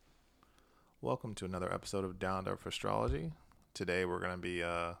Welcome to another episode of Down to Earth Astrology. Today we're going to be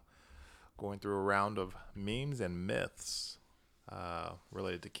going through a round of memes and myths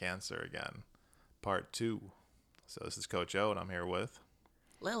related to Cancer again, part 2. So this is Coach O, and I'm here with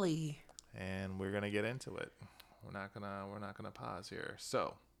Lily. and we're going to get into it. We're not gonna pause here.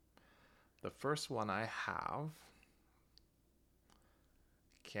 So the first one I have,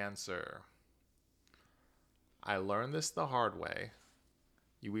 Cancer. I learned this the hard way.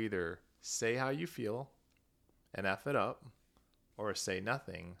 You either say how you feel and F it up, or say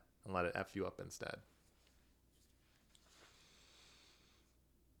nothing and let it F you up instead.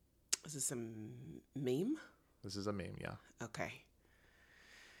 Is this a meme? This is a meme, yeah. Okay.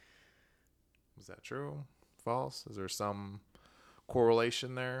 Is that true? False? Is there some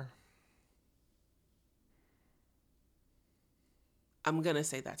correlation there? I'm going to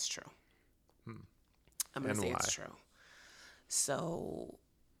say that's true. I'm going And to say why? it's true. So,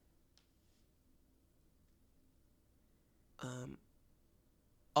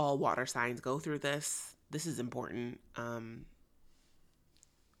 all water signs go through this. This is important.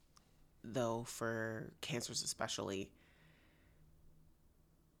 Though for cancers especially,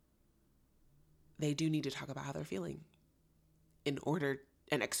 they do need to talk about how they're feeling in order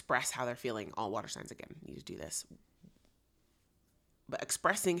and express how they're feeling. All water signs, again, need to do this. But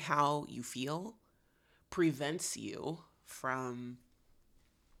expressing how you feel prevents you from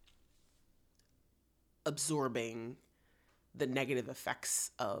absorbing the negative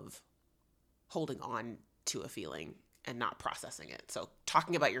effects of holding on to a feeling and not processing it. So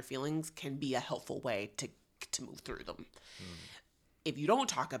talking about your feelings can be a helpful way to move through them. If you don't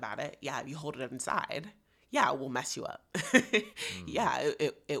talk about it, if you hold it inside, it will mess you up.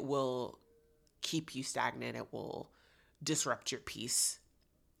 It will keep you stagnant. It will disrupt your peace,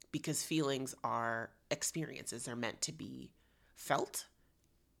 because feelings are experiences. They're meant to be felt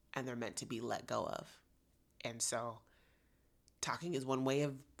and they're meant to be let go of. And so talking is one way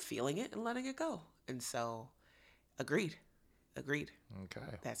of feeling it and letting it go. And so agreed. Okay.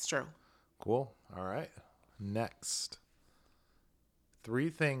 That's true. Cool. All right. Next.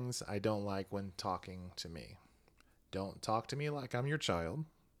 3 things I don't like when talking to me. Don't talk to me like I'm your child.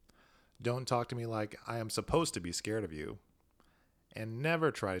 Don't talk to me like I am supposed to be scared of you. And never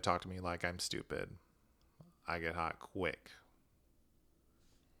try to talk to me like I'm stupid. I get hot quick.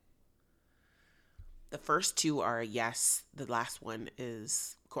 The first 2 are yes. The last one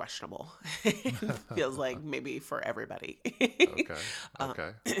is questionable. Feels like maybe for everybody.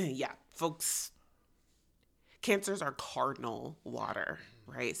 Okay. Folks, cancers are cardinal water,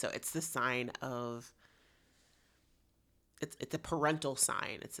 right? So it's the sign of, it's a parental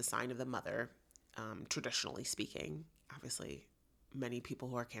sign. It's the sign of the mother, traditionally speaking. Obviously, many people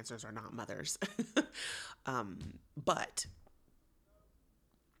who are cancers are not mothers. But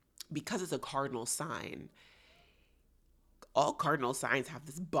because it's a cardinal sign, all cardinal signs have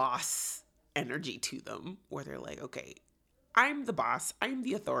this boss energy to them where they're like, okay, I'm the boss, I'm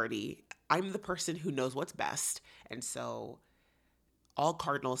the authority, I'm the person who knows what's best. And so all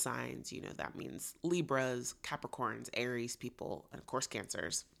cardinal signs, that means Libras, Capricorns, Aries people, and of course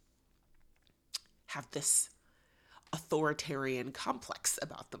Cancers, have this authoritarian complex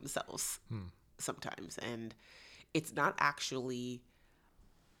about themselves sometimes. And it's not actually,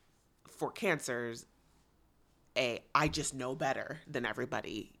 for Cancers, I just know better than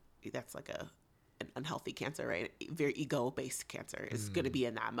everybody. That's like an unhealthy Cancer, right? Very ego-based Cancer is going to be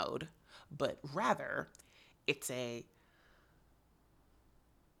in that mode. But rather, it's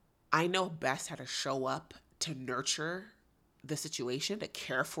I know best how to show up to nurture the situation, to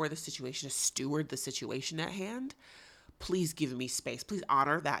care for the situation, to steward the situation at hand. Please give me space. Please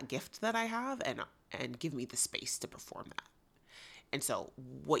honor that gift that I have and give me the space to perform that. And so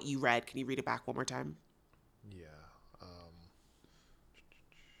what you read, can you read it back one more time? Yeah.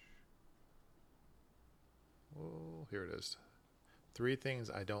 Oh, here it is. 3 things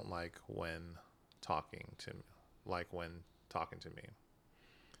I don't like when talking to me.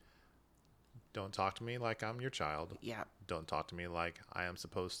 Don't talk to me like I'm your child. Yeah. Don't talk to me like I am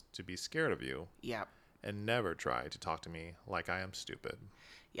supposed to be scared of you. Yeah. And never try to talk to me like I am stupid.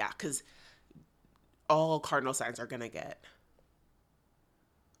 Yeah, because all cardinal signs are going to get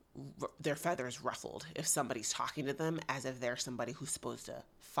their feathers ruffled if somebody's talking to them as if they're somebody who's supposed to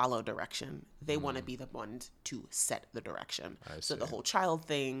follow direction. They want to be the one to set the direction. So the whole child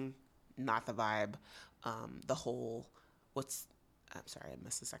thing, not the vibe. The whole, I'm sorry, I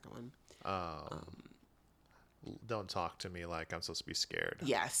missed the second one. Don't talk to me like I'm supposed to be scared.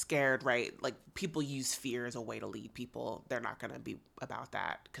 Yeah, scared, right? Like, people use fear as a way to lead people. They're not going to be about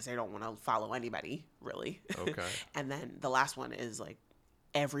that because they don't want to follow anybody, really. Okay. And then the last one is like,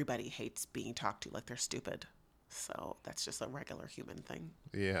 everybody hates being talked to like they're stupid. So that's just a regular human thing.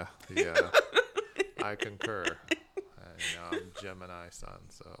 Yeah, yeah. I concur. I'm Gemini sun,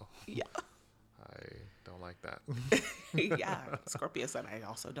 so Yeah. I don't like that. Yeah. Scorpio sun, I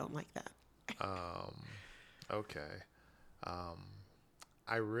also don't like that. Okay.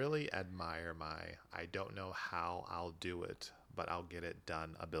 I really admire my I don't know how I'll do it, but I'll get it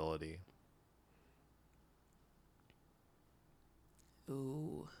done ability.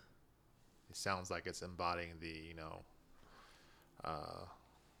 Ooh. It sounds like it's embodying the, I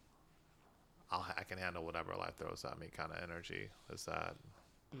can handle whatever life throws at me kind of energy. Is that?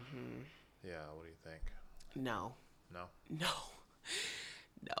 Mm-hmm. Yeah. What do you think? No. No. No.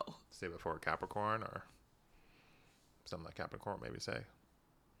 No. Say before Capricorn or something like Capricorn maybe say.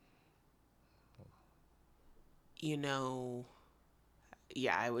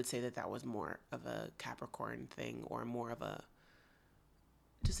 Yeah, I would say that was more of a Capricorn thing, or more of a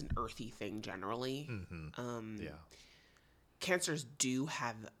just an earthy thing generally. Mm-hmm. Yeah. Cancers do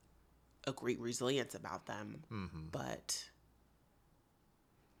have a great resilience about them, Mm-hmm. but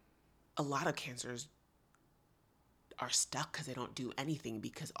a lot of cancers are stuck because they don't do anything,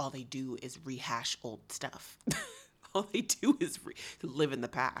 because all they do is rehash old stuff. All they do is live in the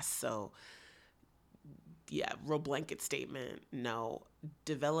past. So yeah, real blanket statement, no.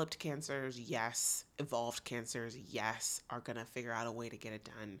 Developed cancers, yes. Evolved cancers, yes, are going to figure out a way to get it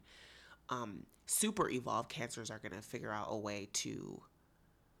done. Super evolved cancers are going to figure out a way to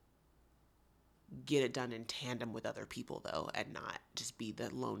get it done in tandem with other people, though, and not just be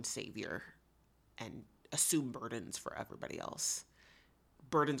the lone savior and assume burdens for everybody else.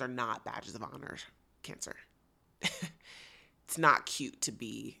 Burdens are not badges of honor, Cancer. It's not cute to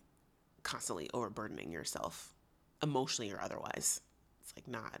be constantly overburdening yourself, emotionally or otherwise. It's like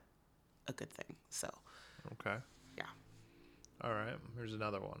not a good thing. So, Okay. yeah. All right. Here's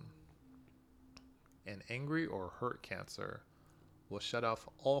another one. An angry or hurt Cancer will shut off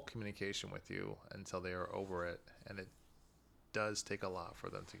all communication with you until they are over it, and it does take a lot for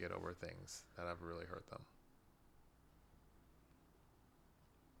them to get over things that have really hurt them.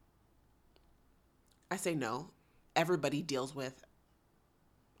 I say no. Everybody deals with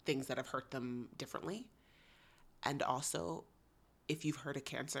things that have hurt them differently. And also, if you've hurt a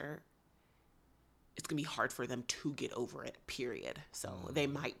Cancer, it's going to be hard for them to get over it, period. So they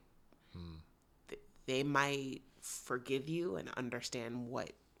might forgive you and understand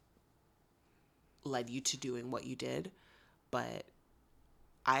what led you to doing what you did, but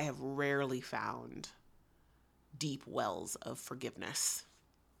I have rarely found deep wells of forgiveness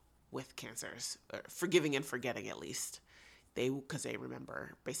with Cancers, or forgiving and forgetting at least. Because they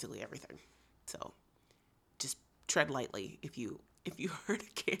remember basically everything. So just tread lightly if you hurt a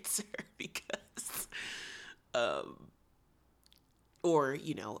Cancer, because or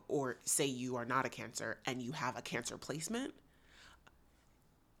say you are not a Cancer and you have a Cancer placement.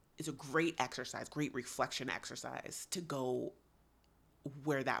 It's a great exercise, great reflection exercise to go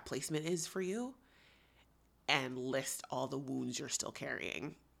where that placement is for you and list all the wounds you're still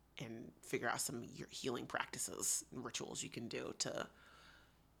carrying and figure out some of your healing practices and rituals you can do to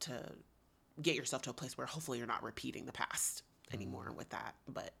get yourself to a place where hopefully you're not repeating the past anymore with that.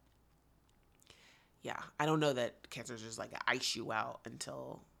 But yeah, I don't know that Cancers just like ice you out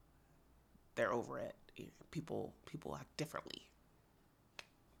until they're over it. People act differently.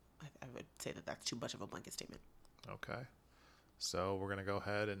 I would say that that's too much of a blanket statement. Okay. So we're going to go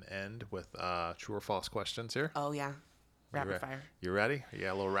ahead and end with true or false questions here. Oh, yeah. Rapid fire. You ready?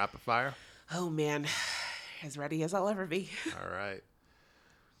 Yeah, a little rapid fire. Oh, man. As ready as I'll ever be. All right.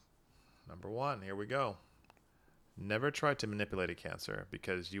 Number 1, here we go. Never try to manipulate a Cancer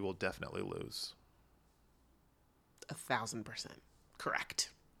because you will definitely lose. 1,000%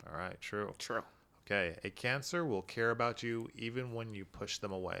 correct. All right, true. True. Okay, a Cancer will care about you even when you push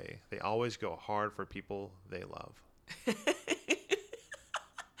them away. They always go hard for people they love.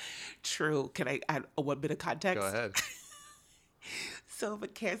 True. Can I add one bit of context? Go ahead. So if a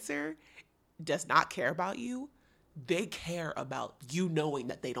Cancer does not care about you, they care about you knowing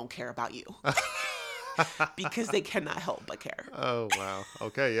that they don't care about you. Because they cannot help but care. Oh, wow.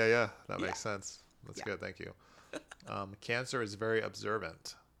 Okay, yeah. That makes sense. That's good, thank you. Cancer is very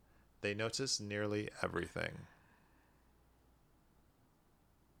observant. They notice nearly everything.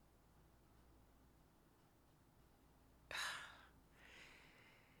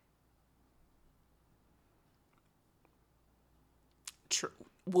 True.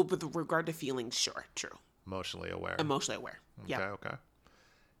 Well, with regard to feelings, sure, true. Emotionally aware. Emotionally aware. Yeah. Okay.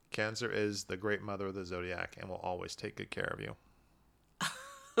 Cancer is the great mother of the zodiac and will always take good care of you.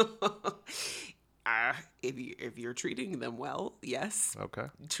 If you're treating them well, yes, Okay.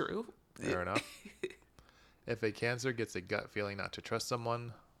 true. Fair enough. If a Cancer gets a gut feeling not to trust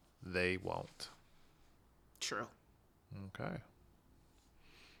someone, they won't. True. Okay.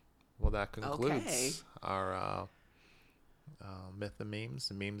 Well, that concludes our myth and memes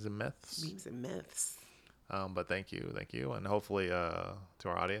and myths. Memes and myths. But thank you, and hopefully to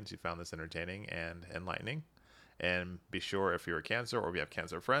our audience, you found this entertaining and enlightening. And be sure, if you're a Cancer or if you have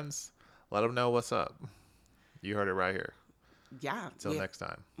Cancer friends, let them know what's up. You heard it right here. Yeah. Until next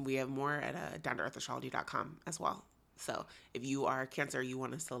time. We have more at downtoearthastrology.com as well. So if you are Cancer, you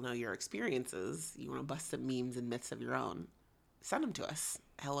want to still know your experiences, you want to bust some memes and myths of your own, send them to us.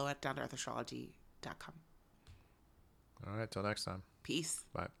 hello@downtoearthastrology.com. All right. Till next time. Peace.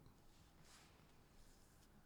 Bye.